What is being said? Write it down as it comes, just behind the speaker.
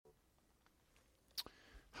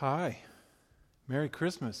Hi. Merry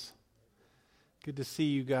Christmas. Good to see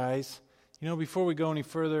you guys. You know, before we go any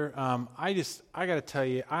further, I got to tell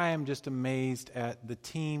you, I am just amazed at the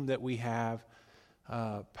team that we have.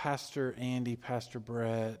 Pastor Andy, Pastor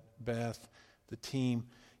Brett, Beth, the team.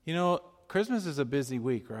 You know, Christmas is a busy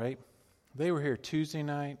week, right? They were here Tuesday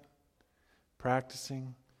night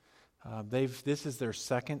practicing. This is their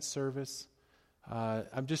second service.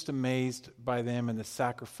 I'm just amazed by them and the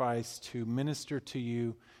sacrifice to minister to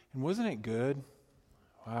you. And wasn't it good?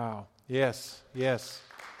 Wow. Yes.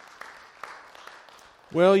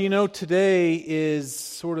 Well, you know, today is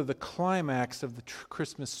sort of the climax of the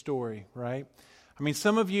Christmas story, right? I mean,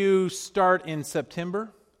 some of you start in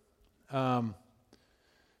September, and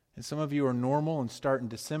some of you are normal and start in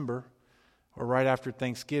December or right after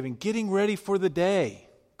Thanksgiving, getting ready for the day,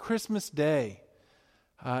 Christmas Day.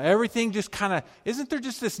 Everything just kind of, isn't there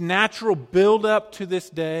just this natural build up to this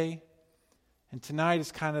day? And tonight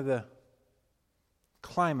is kind of the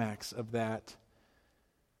climax of that.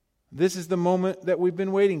 This is the moment that we've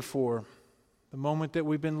been waiting for, the moment that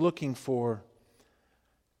we've been looking for.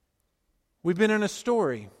 We've been in a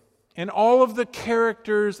story, and all of the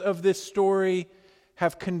characters of this story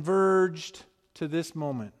have converged to this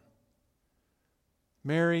moment.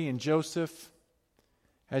 Mary and Joseph,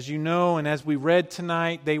 as you know, and as we read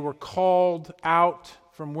tonight, they were called out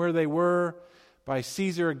from where they were by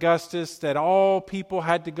Caesar Augustus, that all people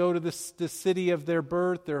had to go to the city of their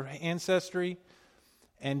birth, their ancestry,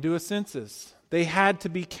 and do a census. They had to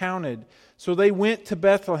be counted. So they went to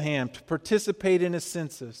Bethlehem to participate in a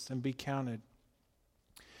census and be counted.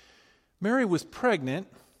 Mary was pregnant.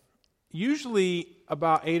 Usually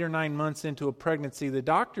about 8 or 9 months into a pregnancy, the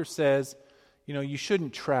doctor says, you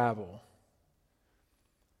shouldn't travel.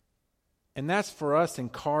 And that's for us in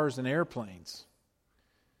cars and airplanes.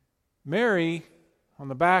 Mary, on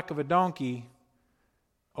the back of a donkey,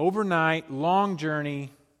 overnight, long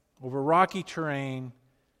journey, over rocky terrain,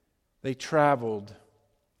 they traveled.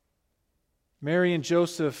 Mary and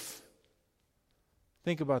Joseph,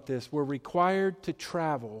 think about this, were required to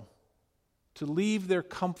travel, to leave their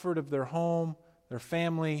comfort of their home, their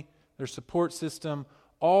family, their support system,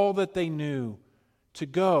 all that they knew, to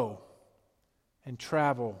go and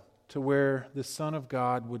travel to where the Son of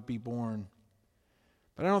God would be born.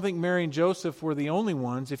 But I don't think Mary and Joseph were the only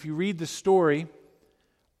ones. If you read the story,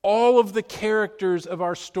 all of the characters of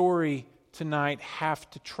our story tonight have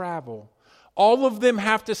to travel. All of them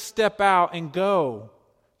have to step out and go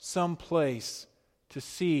someplace to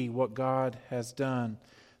see what God has done.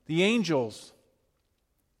 The angels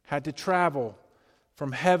had to travel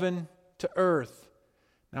from heaven to earth.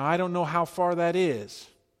 Now, I don't know how far that is.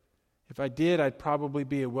 If I did, I'd probably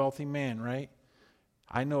be a wealthy man, right?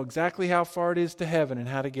 I know exactly how far it is to heaven and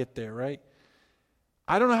how to get there, right?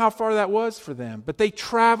 I don't know how far that was for them, but they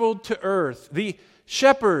traveled to earth. The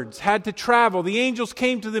shepherds had to travel. The angels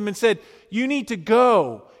came to them and said, you need to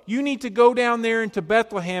go. You need to go down there into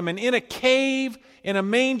Bethlehem, and in a cave, in a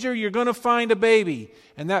manger, you're going to find a baby.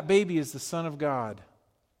 And that baby is the Son of God.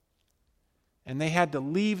 And they had to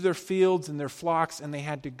leave their fields and their flocks, and they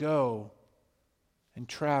had to go and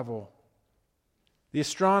travel. The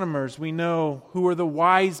astronomers, we know, who are the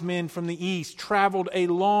wise men from the east, traveled a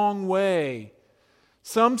long way.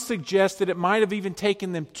 Some suggest that it might have even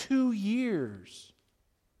taken them 2 years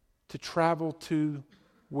to travel to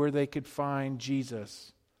where they could find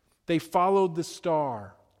Jesus. They followed the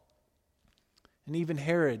star. And even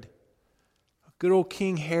Herod, good old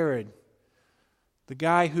King Herod, the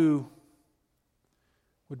guy who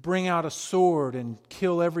would bring out a sword and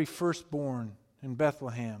kill every firstborn in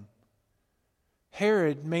Bethlehem.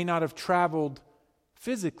 Herod may not have traveled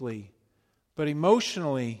physically, but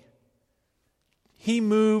emotionally, he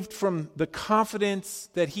moved from the confidence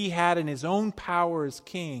that he had in his own power as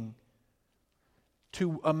king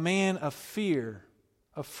to a man of fear,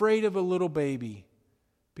 afraid of a little baby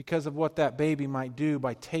because of what that baby might do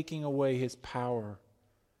by taking away his power.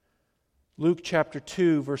 Luke chapter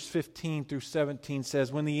 2, verse 15 through 17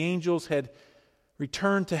 says, when the angels had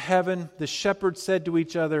returned to heaven, the shepherds said to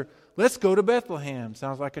each other, let's go to Bethlehem.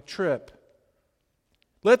 Sounds like a trip.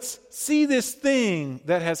 Let's see this thing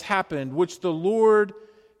that has happened, which the Lord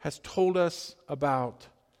has told us about.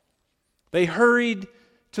 They hurried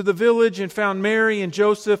to the village and found Mary and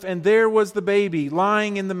Joseph, and there was the baby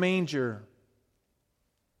lying in the manger.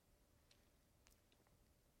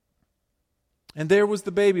 And there was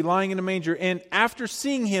the baby lying in a manger. And after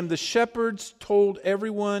seeing him, the shepherds told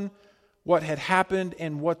everyone what had happened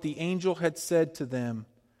and what the angel had said to them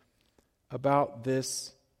about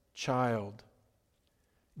this child.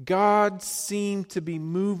 God seemed to be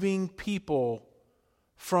moving people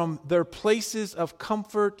from their places of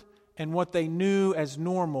comfort and what they knew as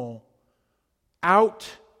normal out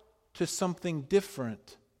to something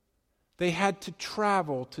different. They had to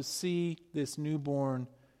travel to see this newborn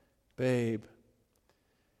babe.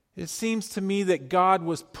 It seems to me that God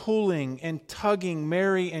was pulling and tugging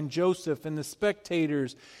Mary and Joseph and the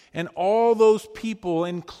spectators and all those people,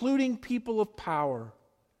 including people of power.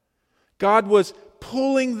 God was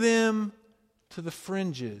pulling them to the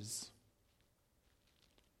fringes,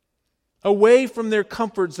 away from their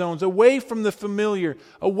comfort zones, away from the familiar,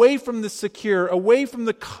 away from the secure, away from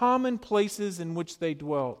the common places in which they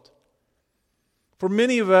dwelt. For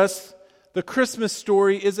many of us, the Christmas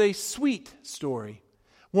story is a sweet story,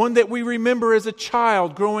 one that we remember as a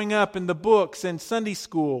child growing up in the books and Sunday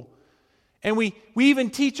school. And we even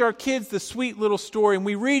teach our kids the sweet little story, and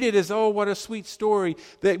we read it as, oh, what a sweet story,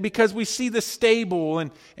 that because we see the stable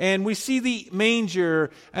and we see the manger,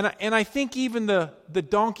 and I think even the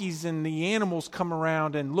donkeys and the animals come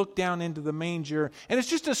around and look down into the manger, and it's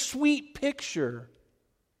just a sweet picture.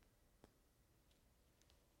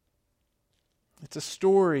 It's a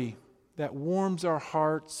story that warms our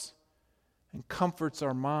hearts and comforts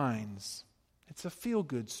our minds. It's a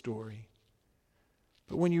feel-good story.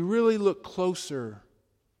 But when you really look closer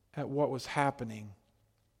at what was happening,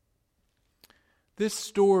 this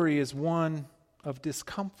story is one of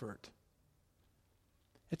discomfort.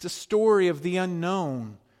 It's a story of the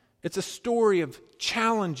unknown. It's a story of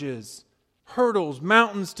challenges, hurdles,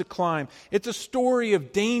 mountains to climb. It's a story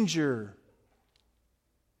of danger.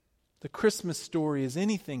 The Christmas story is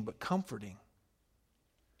anything but comforting.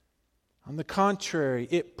 On the contrary,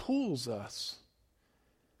 it pulls us.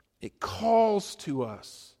 It calls to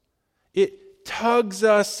us. It tugs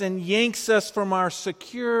us and yanks us from our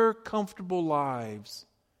secure, comfortable lives.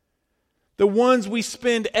 The ones we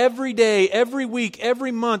spend every day, every week,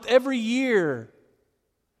 every month, every year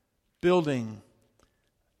building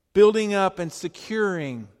up and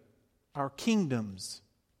securing our kingdoms,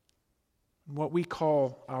 what we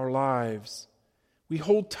call our lives. We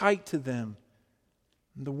hold tight to them.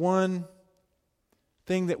 And the one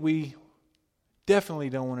thing that we definitely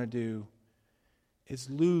don't want to do is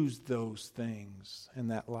lose those things in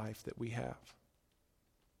that life that we have.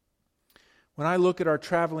 When I look at our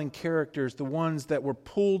traveling characters, the ones that were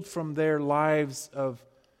pulled from their lives of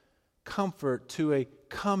comfort to a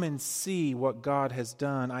come and see what God has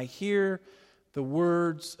done, I hear the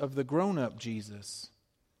words of the grown-up Jesus.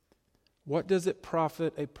 What does it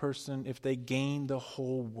profit a person if they gain the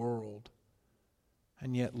whole world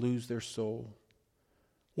and yet lose their soul?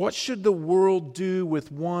 What should the world do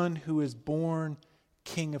with one who is born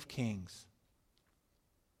King of Kings?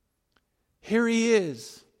 Here he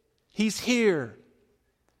is. He's here.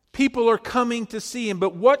 People are coming to see him.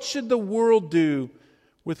 But what should the world do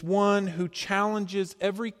with one who challenges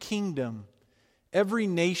every kingdom, every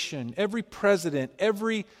nation, every president,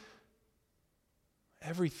 everything?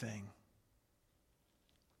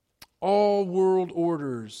 All world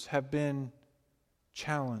orders have been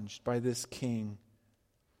challenged by this king.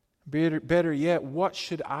 Better yet, what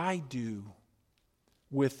should I do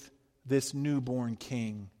with this newborn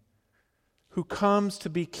king who comes to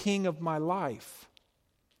be king of my life?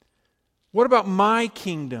 What about my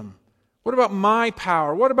kingdom? What about my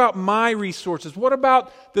power? What about my resources? What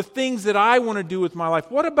about the things that I want to do with my life?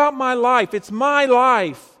 What about my life? It's my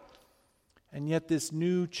life. And yet this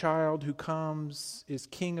new child who comes is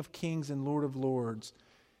King of Kings and Lord of Lords.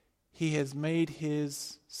 He has made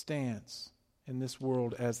his stance in this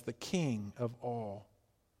world as the King of all.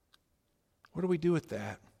 What do we do with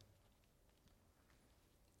that?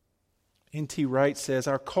 N.T. Wright says,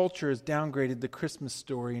 our culture has downgraded the Christmas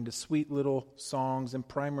story into sweet little songs and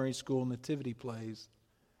primary school nativity plays.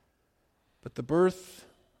 But the birth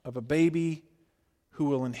of a baby who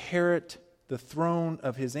will inherit the throne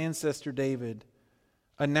of his ancestor David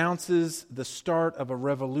announces the start of a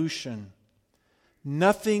revolution.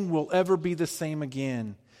 Nothing will ever be the same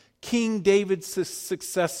again. King David's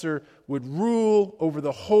successor would rule over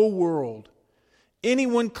the whole world.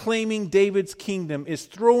 Anyone claiming David's kingdom is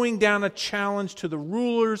throwing down a challenge to the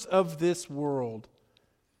rulers of this world,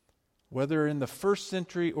 whether in the 1st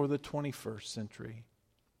century or the 21st century.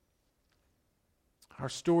 Our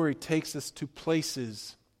story takes us to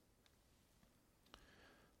places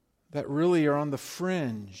that really are on the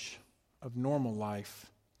fringe of normal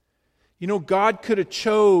life. You know, God could have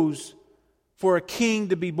chose for a king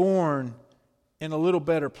to be born in a little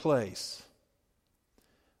better place,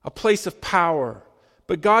 a place of power.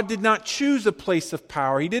 But God did not choose a place of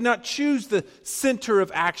power. He did not choose the center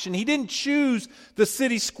of action. He didn't choose the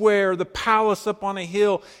city square, the palace up on a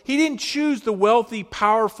hill. He didn't choose the wealthy,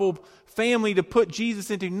 powerful family to put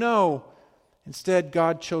Jesus into. No. Instead,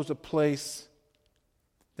 God chose a place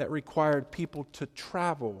that required people to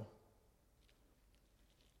travel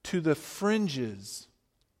to the fringes.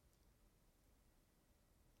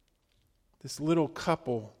 This little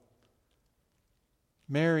couple,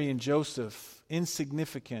 Mary and Joseph,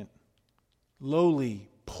 insignificant, lowly,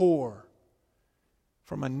 poor,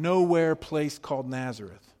 from a nowhere place called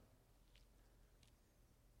Nazareth.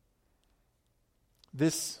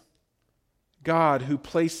 This God who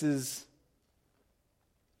places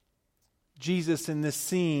Jesus in this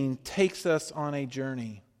scene takes us on a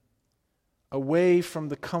journey away from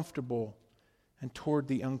the comfortable and toward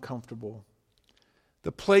the uncomfortable.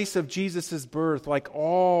 The place of Jesus' birth, like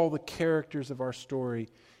all the characters of our story,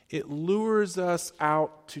 it lures us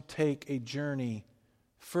out to take a journey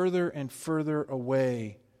further and further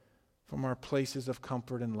away from our places of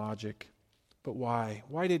comfort and logic. But why?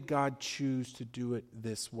 Why did God choose to do it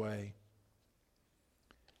this way?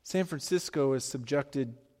 San Francisco is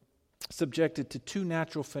subjected to two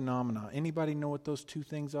natural phenomena. Anybody know what those two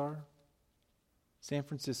things are? San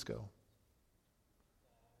Francisco.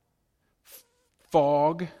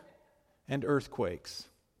 Fog and earthquakes.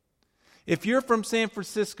 If you're from San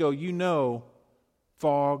Francisco, you know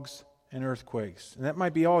fogs and earthquakes. And that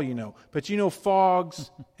might be all you know. But you know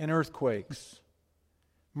fogs and earthquakes.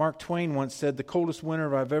 Mark Twain once said, the coldest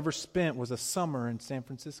winter I've ever spent was a summer in San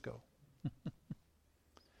Francisco.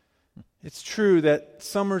 It's true that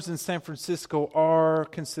summers in San Francisco are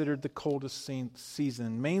considered the coldest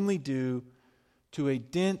season, mainly due to a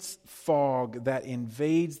dense fog that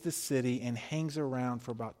invades the city and hangs around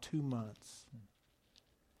for about 2 months.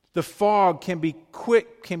 The fog can be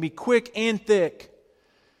quick and thick,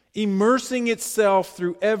 immersing itself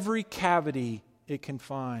through every cavity it can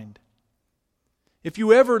find. If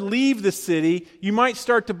you ever leave the city, you might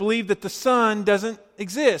start to believe that the sun doesn't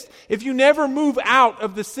exist. If you never move out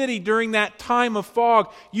of the city during that time of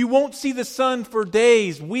fog, you won't see the sun for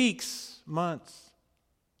days, weeks, months.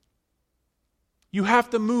 You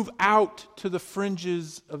have to move out to the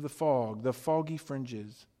fringes of the fog, the foggy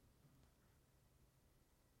fringes,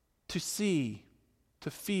 to see,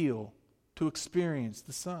 to feel, to experience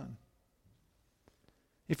the sun.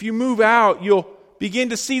 If you move out, you'll begin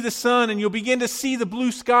to see the sun and you'll begin to see the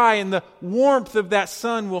blue sky, and the warmth of that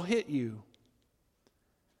sun will hit you.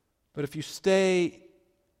 But if you stay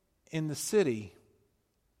in the city,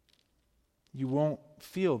 you won't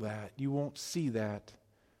feel that. You won't see that.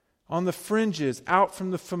 On the fringes, out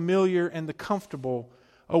from the familiar and the comfortable,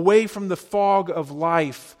 away from the fog of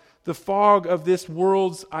life, the fog of this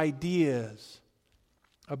world's ideas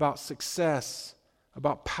about success,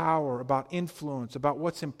 about power, about influence, about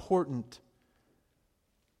what's important.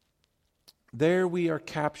 There we are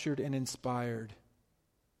captured and inspired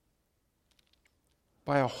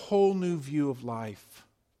by a whole new view of life.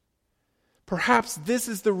 Perhaps this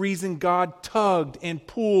is the reason God tugged and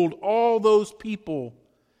pulled all those people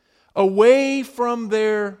away from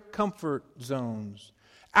their comfort zones,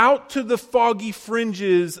 out to the foggy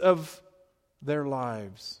fringes of their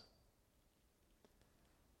lives.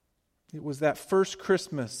 It was that first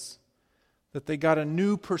Christmas that they got a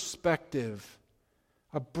new perspective,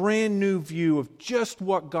 a brand new view of just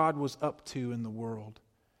what God was up to in the world.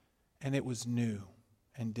 And it was new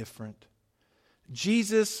and different.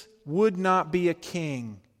 Jesus would not be a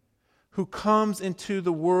king who comes into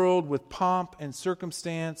the world with pomp and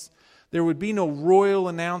circumstance. There would be no royal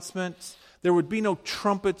announcements. There would be no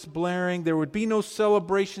trumpets blaring. There would be no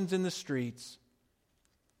celebrations in the streets.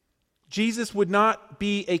 Jesus would not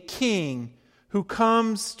be a king who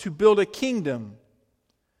comes to build a kingdom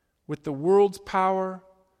with the world's power,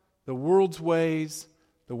 the world's ways,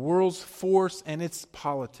 the world's force, and its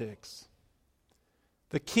politics.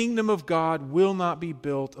 The kingdom of God will not be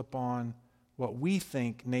built upon what we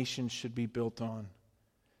think nations should be built on.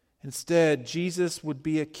 Instead, Jesus would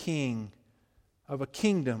be a king of a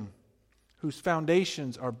kingdom whose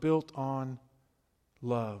foundations are built on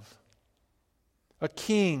love. A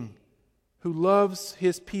king who loves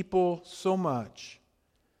his people so much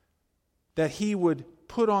that he would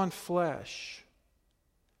put on flesh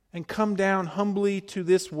and come down humbly to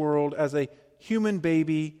this world as a human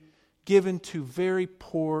baby given to very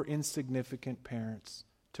poor, insignificant parents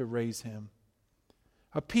to raise him.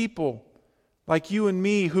 A people like you and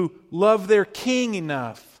me who love their king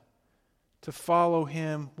enough to follow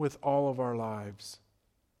him with all of our lives.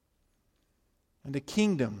 And a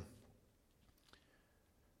kingdom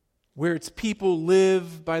where its people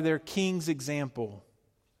live by their king's example,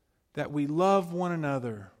 that we love one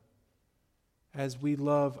another as we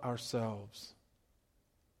love ourselves.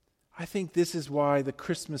 I think this is why the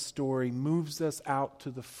Christmas story moves us out to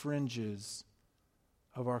the fringes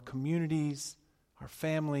of our communities, our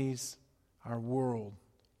families, our world.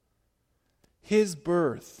 His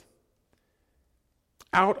birth,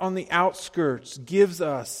 out on the outskirts, gives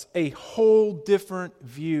us a whole different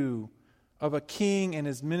view of a king and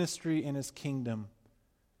his ministry and his kingdom.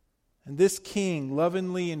 And this king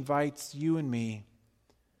lovingly invites you and me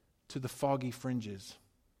to the foggy fringes,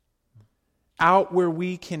 out where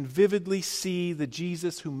we can vividly see the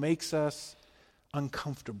Jesus who makes us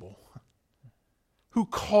uncomfortable, who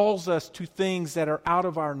calls us to things that are out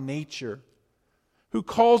of our nature, who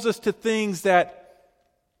calls us to things that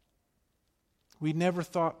we never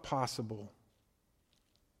thought possible.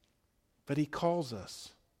 But He calls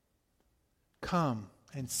us. Come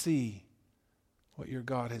and see what your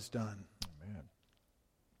God has done. Amen.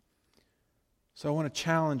 So I want to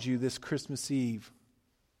challenge you this Christmas Eve.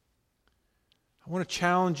 I want to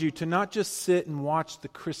challenge you to not just sit and watch the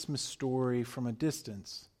Christmas story from a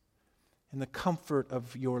distance in the comfort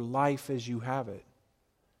of your life as you have it,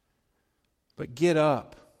 but get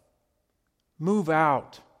up, move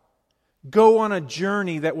out, go on a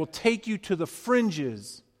journey that will take you to the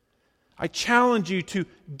fringes. I challenge you to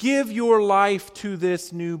give your life to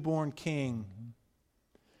this newborn King.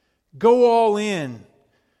 Go all in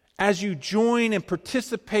as you join and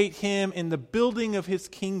participate Him in the building of His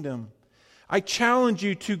kingdom. I challenge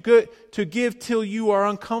you to give till you are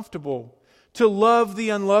uncomfortable, to love the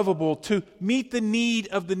unlovable, to meet the need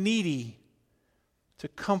of the needy, to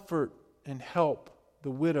comfort and help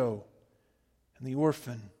the widow and the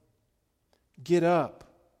orphan. Get up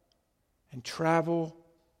and travel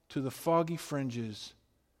to the foggy fringes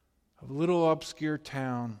of a little obscure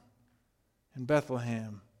town in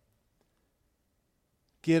Bethlehem.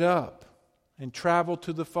 Get up and travel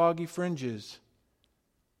to the foggy fringes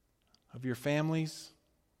of your families,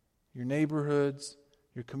 your neighborhoods,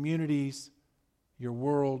 your communities, your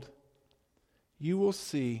world. You will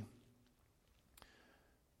see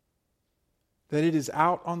that it is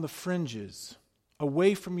out on the fringes,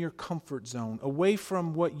 away from your comfort zone, away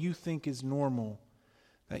from what you think is normal,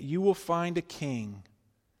 that you will find a king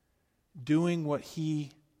doing what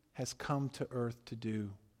He has come to earth to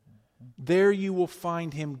do. There you will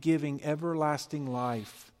find Him giving everlasting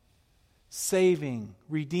life, saving,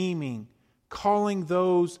 redeeming, calling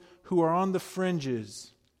those who are on the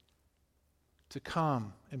fringes to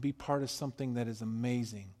come and be part of something that is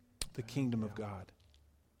amazing, the kingdom of God.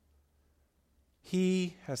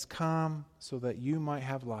 He has come so that you might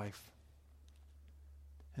have life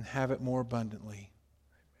and have it more abundantly.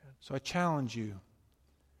 So I challenge you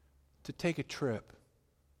to take a trip,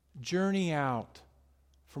 journey out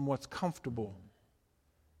from what's comfortable,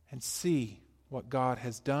 and see what God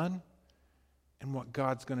has done and what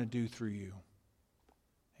God's going to do through you.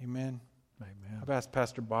 Amen. Amen. I've asked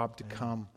Pastor Bob to come.